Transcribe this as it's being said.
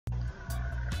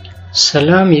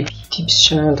ሰላም የbTips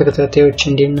ቻናል ተከታታዮች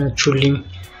እንዴት ናችሁልኝ?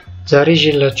 ዛሬ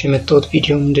ይዤላችሁ የመጣሁት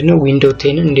ቪዲዮ ምንድነው windows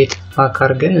 10 እንዴት ሃክ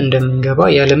አድርገን እንደምንገባ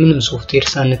ያለምንም ሶፍትዌር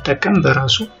ሳንጠቀም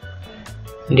በራሱ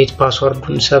እንዴት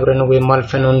ፓስወርዱን ሰብረን ወይም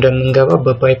አልፈነው እንደምንገባ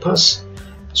በባይፓስ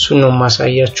እሱን ነው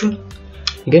ማሳያችሁ።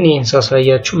 ግን ይሄን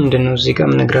ሳሳያችሁ ምንድነው እዚህ ጋር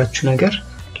ምነግራችሁ ነገር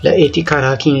ለኤቲካል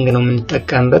ሃኪንግ ነው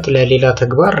የምንጠቀምበት፣ ለሌላ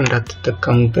ተግባር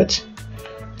እንዳትጠቀሙበት።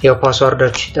 ያው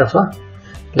ፓስወርዳችሁ ይጠፋ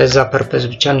ለዛ ፐርፐዝ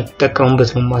ብቻ እንተጠቀሙበት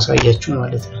ነው ማሳያችሁ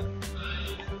ማለት ነው።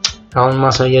 አሁን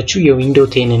ማሳያችሁ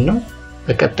የዊንዶውስ 10 ነው።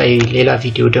 በቀጣይ ሌላ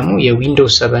ቪዲዮ ደግሞ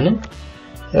የዊንዶውስ 7ን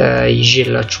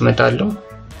ይዤላችሁ መጣለሁ።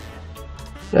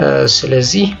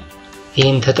 ስለዚህ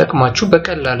ይሄን ተጠቅማችሁ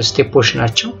በቀላል ስቴፖች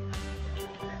ናቸው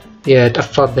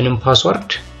የጠፋብንን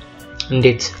ፓስወርድ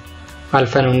እንዴት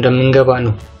አልፈነው እንደምንገባ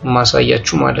ነው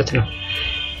ማሳያችሁ ማለት ነው።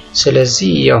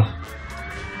 ስለዚህ ያው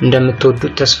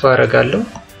እንደምትወዱት ተስፋ አደርጋለሁ።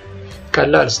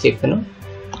 ቀላል ስቴፕ ነው።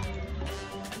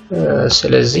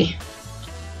 ስለዚህ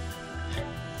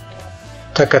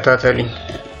ተከታተሉኝ።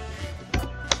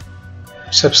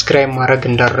 ሰብስክራይብ ማድረግ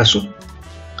እንዳትረሱ፣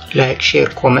 ላይክ፣ ሼር፣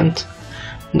 ኮሜንት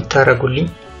እንድታረጉልኝ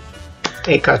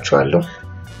ጠይቃችኋለሁ።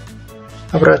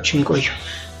 አብራችሁን ቆዩ።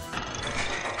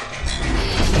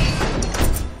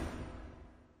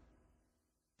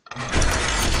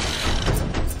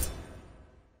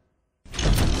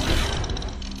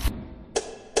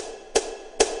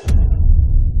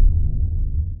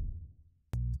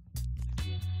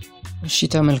 እሺ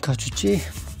ተመልካቾቼ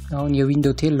አሁን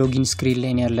የዊንዶውስ 10 ሎጊን ስክሪን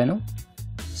ላይ ያለነው።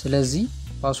 ስለዚህ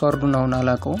ፓስወርዱን አሁን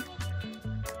አላቀውም።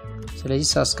 ስለዚህ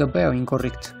ሳስገባ ያው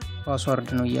ኢንኮሬክት ፓስወርድ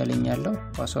ነው እያለኝ ያለው፣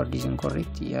 ፓስወርድ ኢዝ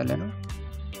ኢንኮሬክት እያለ ነው።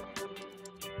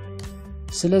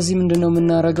 ስለዚህ ምንድነው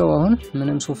የምናረጋው አሁን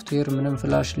ምንም ሶፍትዌር ምንም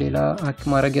ፍላሽ ሌላ ሃክ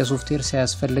ማድረጊያ ሶፍትዌር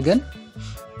ሳያስፈልገን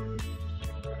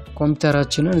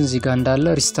ኮምፒውተራችንን እዚህ ጋር እንዳለ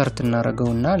ሪስታርት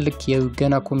እናረጋውና ልክ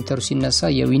የገና ኮምፒውተሩ ሲነሳ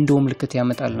የዊንዶው ምልክት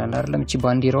ያመጣልናል አይደለም? እቺ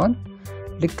ባንዲራዋን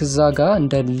ልክ እዛ ጋር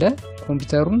እንዳለ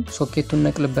ኮምፒውተሩን ሶኬቱን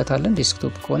ነቅልበታለን።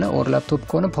 ዴስክቶፕ ከሆነ ኦር ላፕቶፕ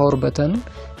ከሆነ ፓወር በተኑን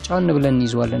ጫን ብለን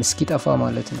እንይዟለን እስኪጠፋ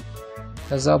ማለት ነው።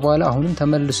 ከዛ በኋላ አሁንም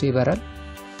ተመልሶ ይበራል።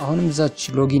 አሁንም እዛች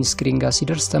ሎጊን ስክሪን ጋር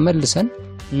ሲደርስ ተመልሰን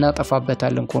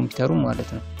እናጠፋበታለን ኮምፒውተሩን ማለት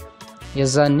ነው።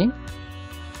 የዛኔ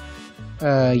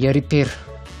የሪፔር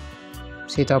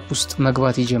ሴትአፕ ውስጥ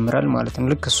መግባት ይጀምራል ማለት ነው።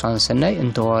 ልክ እሷን ስናይ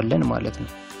እንተዋለን ማለት ነው።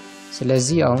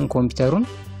 ስለዚህ አሁን ኮምፒውተሩን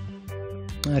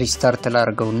ሪስታርት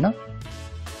ላድርገውና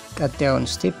ቀጣዩን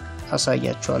ስቴፕ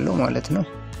አሳያችኋለሁ ማለት ነው።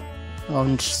 አሁን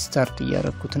ሪስታርት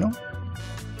እያደረኩት ነው።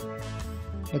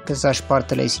 ልክ እዛሽ ፓርት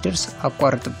ላይ ሲደርስ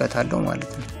አቋርጥበታለሁ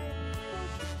ማለት ነው።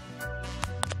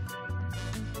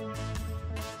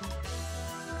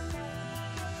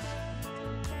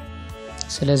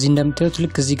 ስለዚህ እንደምታዩት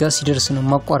ልክ እዚህ ጋር ሲደርስ ነው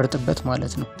ማቋረጥበት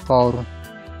ማለት ነው ፓወሩን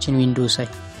ቺን ዊንዶውስ ላይ።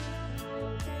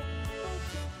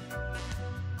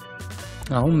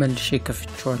 አሁን መልሼ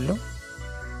ከፍቼዋለሁ።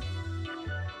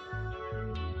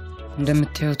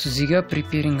 እንደምታዩት እዚህ ጋር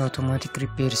ፕሪፔሪንግ አውቶማቲክ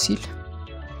ሪፔር ሲል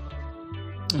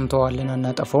እንተዋለን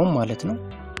አናጠፋውም ማለት ነው።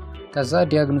 ከዛ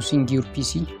ዲያግኖሲንግ ዩር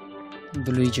ፒሲ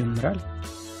ብሎ ይጀምራል።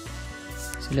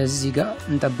 ስለዚህ እዚህ ጋር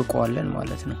እንጠብቀዋለን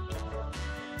ማለት ነው።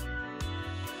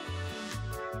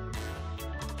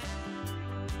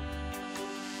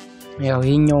 ያው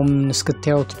ይሄኛውም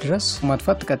እስክታዩት ድረስ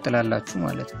ማጥፋት ትቀጥላላችሁ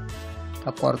ማለት ነው።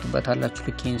 ታቋርጡበታላችሁ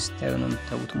ልክ ይሄን ስታዩ ነው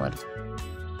የምታዩት ማለት ነው።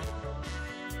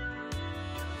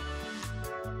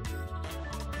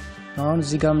 አሁን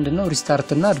እዚህ ጋር ምንድነው ሪስታርት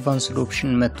እና አድቫንስድ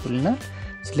ኦፕሽን መጥቶልናል።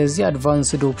 ስለዚህ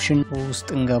አድቫንስድ ኦፕሽን ውስጥ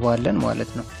እንገባለን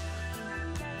ማለት ነው።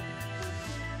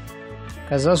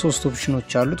 ከዛ ሶስት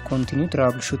ኦፕሽኖች አሉት፣ ኮንቲኒው፣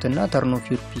 ትራብል ሹት እና ተርን ኦፍ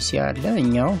ዩር ፒሲ አለ።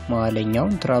 እኛው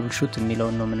መሀለኛውን ትራብል ሹት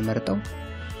የሚለውን ነው የምንመርጠው።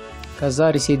 ከዛ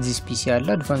ሪሴት ዚስ ፒሲ አለ፣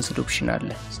 አድቫንስድ ኦፕሽን አለ።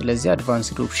 ስለዚህ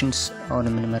አድቫንስድ ኦፕሽንስ አሁን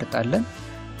እንመርጣለን።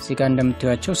 እዚህ ጋር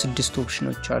እንደምታዩቸው 6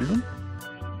 ኦፕሽኖች አሉ።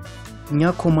 እኛ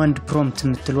ኮማንድ ፕሮምፕት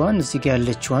የምትለዋን እዚህ ጋር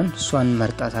ያለችዋን እሷን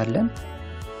እንመርጣታለን።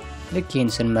 ልክ ይሄን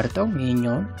ስንመርጠው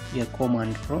ይሄኛውን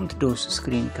የኮማንድ ፕሮምፕት ዶስ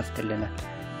ስክሪን ይከፍትልናል።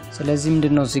 ስለዚህ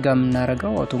ምንድነው እዚህ ጋር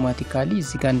የምናረጋው አውቶማቲካሊ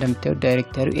እዚህ ጋር እንደምታዩት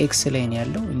ዳይሬክተሪው ኤክስ ላይ ነው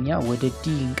ያለው፣ እኛ ወደ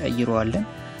ዲ እንቀይረዋለን።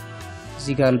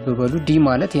 እዚህ ጋር ልበሉ ዲ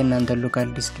ማለት የእናንተ ሎካል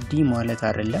ዲስክ ዲ ማለት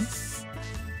አይደለም።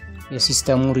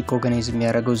 የሲስተሙ ሪኮግናይዝ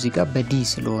የሚያደርገው እዚህ ጋር በዲ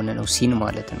ስለሆነ ነው ሲን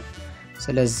ማለት ነው።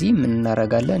 ስለዚህ ምን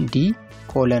እናረጋለን ዲ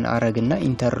ኮለን አረግና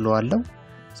ኢንተር ለዋለው።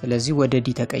 ስለዚህ ወደ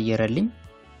ዲ ተቀየረልኝ።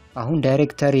 አሁን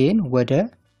ዳይሬክተሪን ወደ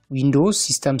ዊንዶውስ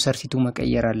ሲስተም ሰርቲቱ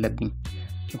መቀየር አለብኝ።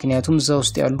 ምክንያቱም እዛ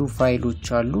ውስጥ ያሉ ፋይሎች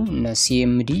አሉ እነ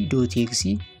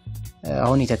cmd.exe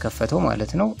አሁን የተከፈተው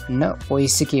ማለት ነው እና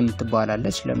OSK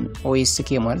የምትባላለች OSK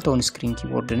ማለት ኦን ስክሪን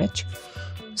ኪቦርድ ነች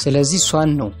ስለዚህ ሷን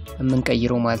ነው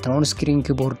የምንቀይረው ማለት ነው ኦን ስክሪን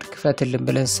ኪቦርድ ክፈትልን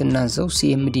ብለን ስናንዘው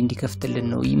CMD እንዲከፍትልን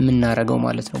ነው የምናረጋው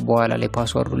ማለት ነው በኋላ ላይ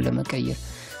ፓስወርዱን ለመቀየር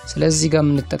ስለዚህ ጋር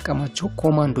የምንጠቀማቸው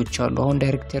ኮማንዶች አሉ አሁን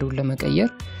ዳይሬክተሪውን ለመቀየር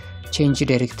ቼንጅ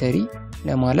ዳይሬክተሪ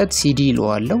ለማለት CD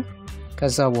ይለዋለሁ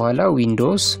ከዛ በኋላ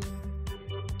ዊንዶውስ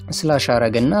ስላሽ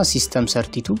አረጋና ሲስተም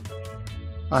 32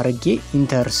 አርጌ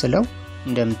ኢንተር ስለው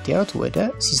እንደምታዩት ወደ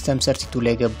ሲስተም 32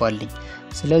 ላይ ገባልኝ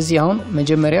ስለዚህ አሁን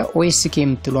መጀመሪያ OSK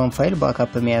የምትሏን ፋይል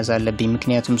ባክአፕ መያዝ አለብኝ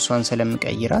ምክንያቱም እሷን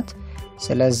ስለምቀይራት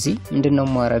ስለዚህ ምንድነው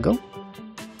ማረጋው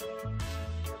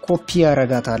ኮፒ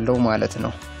አረጋታለሁ ማለት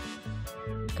ነው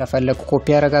ከፈለኩ ኮፒ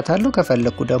አረጋታለሁ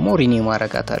ከፈለኩ ደግሞ ሪኔም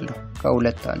አረጋታለሁ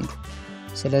ከሁለት አንዱ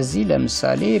ስለዚህ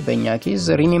ለምሳሌ በእኛ ኬዝ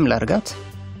ሪኔም ላርጋት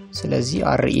ስለዚህ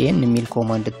ren የሚል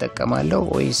ኮማንድ ተጠቀማለሁ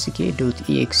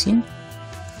osk.exe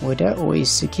ወደ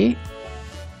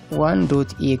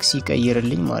osk1.exe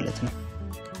ቀይርልኝ ማለት ነው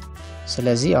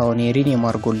ስለዚህ አሁን የሪኔም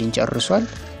አርጎልኝ ጨርሷል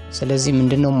ስለዚህ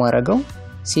ምንድነው ማረጋው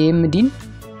CMDን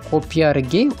ኮፒ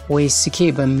አርጌ OSK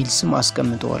በሚል ስም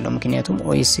አስቀምጠዋለሁ ምክንያቱም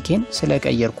OSKን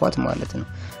ስለቀየርኳት ማለት ነው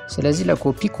ስለዚህ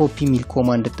ለኮፒ ሚል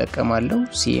ኮማንድ ተጠቀማለሁ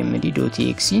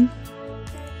cmd.exe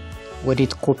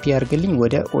ወዴት ኮፒ አርግልኝ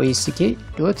ወደ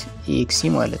osk.exe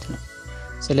ማለት ነው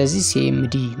ስለዚህ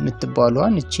CMD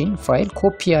የምትባሏን እቺን ፋይል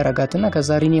ኮፒ ያረጋትና ከዛ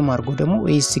ሪኔም አርጎ ደግሞ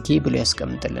OSK ብሎ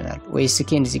ያስቀምጥልናል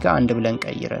OSKን እዚህ ጋር አንድ ብለን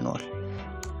ቀይረናል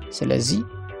ስለዚህ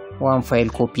ዋን ፋይል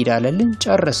ኮፒ ዳለልን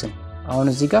ጨረስን አሁን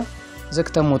እዚህ ጋር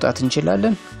ዘግተን መውጣት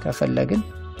እንችላለን ከፈለግን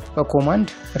በኮማንድ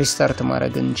ሪስታርት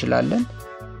ማድረግ እንችላለን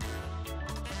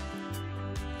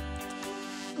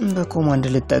በኮማንድ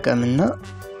ልጠቀምና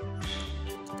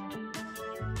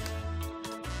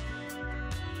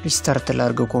ሪስታርት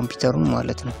ላርገው ኮምፒውተሩን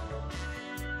ማለት ነው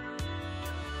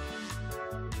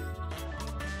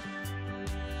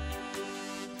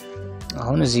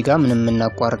አሁን እዚህ ጋር ምንም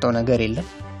እናቋርጠው ነገር የለም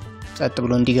ጸጥ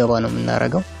ብሎ እንዲገባ ነው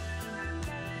የምናረጋው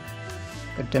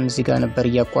ቀደም እዚህ ጋር ነበር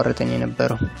ያቋርጠኝ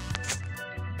የነበረው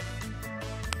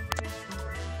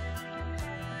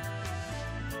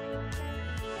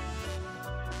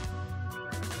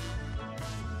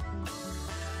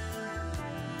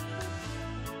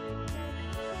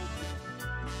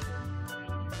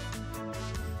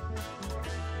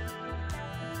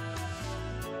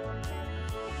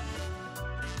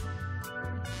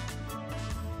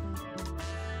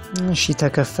እሺ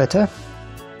ተከፈተ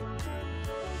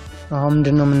አሁን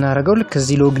ምንድነው የምናረጋው ልክ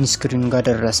እዚህ ሎጊን ስክሪን ጋር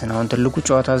ደረሰን አሁን ትልቁ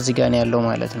ጨዋታ እዚህ ጋር ነው ያለው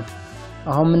ማለት ነው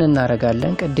አሁን ምን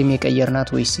እናረጋለን ቀድም የቀየርናት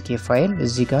OSK ፋይል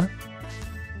እዚህ ጋር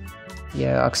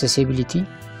የአክሰሲቢሊቲ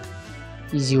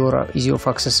ኢዚ ኦፍ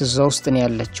አክሰስ እዛው ውስጥ ነው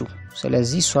ያለችው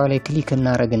ስለዚህ ሷ ላይ ክሊክ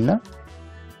እናረግና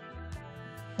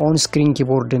ኦን ስክሪን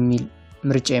ኪቦርድ የሚል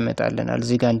ምርጫ ይመጣልናል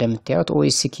እዚህ ጋር እንደምታዩት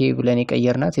OSK ብለን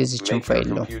የቀየርናት የዚህችን ፋይል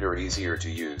ነው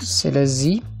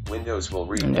ስለዚህ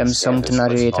እንደምሰሙት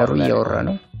ናቪጌተሩ ያወራ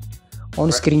ነው ኦን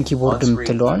ስክሪን ኪቦርድ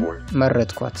የምትለዋን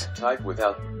መረጥኳት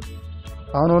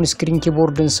አሁን ኦን ስክሪን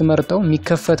ኪቦርድን ስመርጠው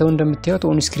የሚከፈተው እንደምታዩት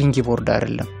ኦን ስክሪን ኪቦርድ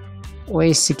አይደለም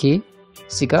OSK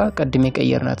እዚህ ጋር ቀድም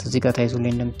የቀየርናት እዚህ ጋር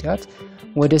ታይቶልኝ እንደምታዩት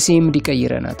ወደ CMD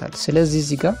ቀይረናታል ስለዚህ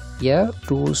እዚህ ጋር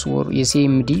የዶስ ወር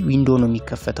የCMD ዊንዶ ነው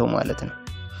የሚከፈተው ማለት ነው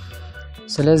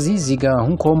ስለዚህ እዚህ ጋር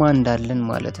አሁን ኮማንድ አለን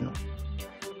ማለት ነው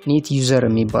ኔት ዩዘር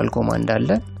የሚባል ኮማንድ አለ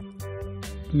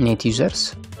ኔት ዩዘርስ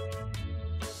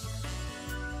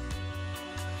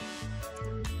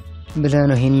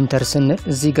ብለን ይሄን ኢንተር ስንል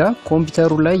እዚህ ጋር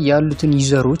ኮምፒውተሩ ላይ ያሉትን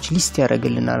ዩዘሮች ሊስት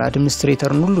ያደርግልናል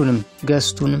አድሚኒስትሬተርን ሁሉንም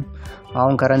ገስቱንም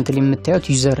አሁን ከረንትሊ የምታዩት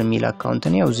ዩዘር የሚል አካውንት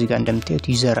ነው ያው እዚህ ጋር እንደምታዩት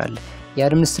ዩዘር አለ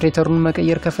የአድሚኒስትሬተሩን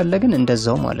መቀየር ከፈለግን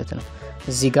እንደዛው ማለት ነው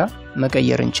እዚህ ጋር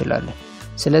መቀየር እንችላለን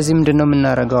ስለዚህ ምንድነው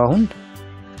የምናረጋው አሁን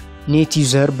ኔት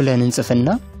ዩዘር ብለን እንጽፍና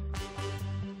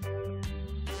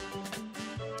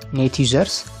ኔት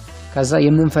ዩዘርስ ከዛ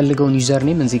የምንፈልገውን ዩዘር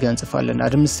ኔም እዚህ ጋር እንጽፋለን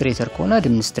አድሚኒስትሬተር ከሆነ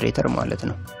አድሚኒስትሬተር ማለት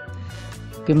ነው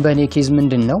ግን በኔ ኬዝ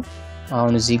ምንድነው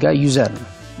አሁን እዚህ ጋር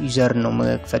ዩዘር ነው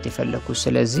መክፈት የፈለኩት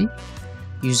ስለዚህ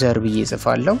ዩዘር ብዬ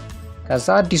ጽፋለሁ ከዛ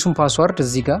አዲሱን ፓስወርድ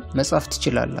እዚህ ጋር መጻፍ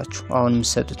ትችላላችሁ አሁን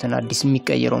የምትሰጡትን አዲስ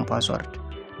የሚቀየረውን ፓስወርድ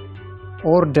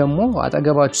ኦር ደግሞ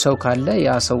አጠገባችሁ ሰው ካለ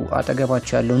ያ ሰው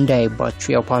አጠገባችሁ ያለው እንዳይባችሁ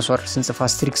ያው ፓስወርድ ስንጽፍ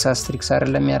አስትሪክስ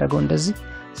አይደለም ያደርገው እንደዚህ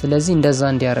ስለዚህ እንደዛ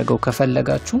እንዲያደርገው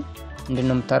ከፈለጋችሁ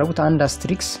ምንድነው የምታረጉት አንድ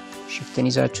አስትሪክስ shiftን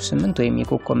ይዛችሁ 8 ወይም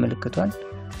የኮከብ ምልክቷን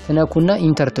ትነኩና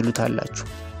ኢንተር ትሉታላችሁ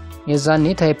የዛኔ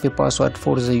ታይፕ ፓስወርድ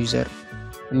ፎር ዘ ዩዘር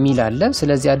የሚላለ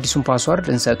ስለዚህ አዲሱን ፓስወርድ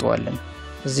እንሰጠዋለን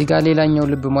እዚህ ጋር ሌላኛው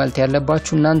ልብ ማለት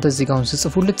ያለባችሁ እናንተ እዚህ ጋር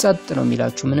ጽፉ ልጻጥ ነው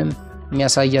የሚላችሁ ምንም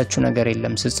የሚያሳያችሁ ነገር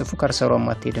የለም ጽፉ ከርሰሮም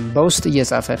አትሄድም በውስጥ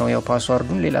እየጻፈ ነው ያው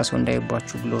ፓስወርዱን ሌላ ሰው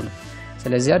እንዳይባችሁ ብሎ ነው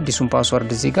ስለዚህ አዲሱን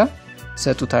ፓስወርድ እዚህ ጋር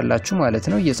ሰጡታላችሁ ማለት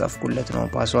ነው እየጻፍኩለት ነው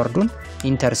ፓስወርዱን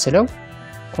ኢንተር ስለው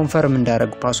ኮንፈርም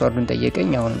እንዳረግ ፓስወርዱን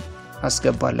ጠየቀኝ አሁን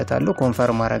አስገባለታለሁ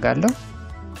ኮንፈርም አረጋለሁ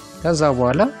ከዛ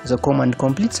በኋላ the command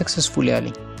complete successfully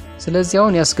ያለኝ ስለዚህ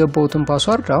አሁን ያስገባውትን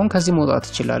ፓስወርድ አሁን ከዚህ መውጣት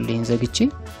ይችላል ይሄን ዘግቼ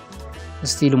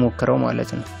ስቲል ሞክረው ማለት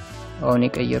ነው አሁን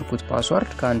የቀየርኩት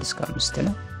ፓስወርድ ከ1 እስከ 5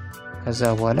 ነው ከዛ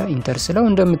በኋላ ኢንተር ስለው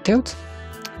እንደምታዩት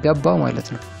ገባ ማለት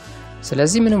ነው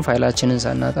ስለዚህ ምንም ፋይላችንን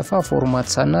ሳናጠፋ ፎርማት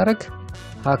ሳናረግ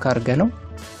ሃክ አርገነው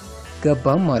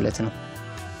ገባም ማለት ነው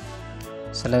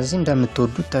ስለዚህ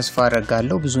እንደምትወዱት ተስፋ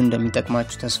አረጋለሁ ብዙ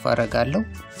እንደሚጠቅማችሁ ተስፋ አረጋለሁ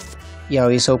ያው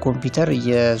የሰው ኮምፒውተር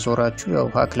እየዞራችሁ ያው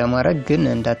ሃክ ለማድረግ ግን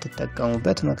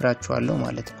እንዳትጠቀሙበት መክራችኋለሁ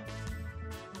ማለት ነው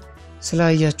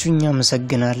ስላያችሁኝ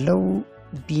አመሰግናለሁ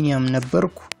ቢኒያም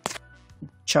ነበርኩ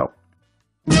ቻው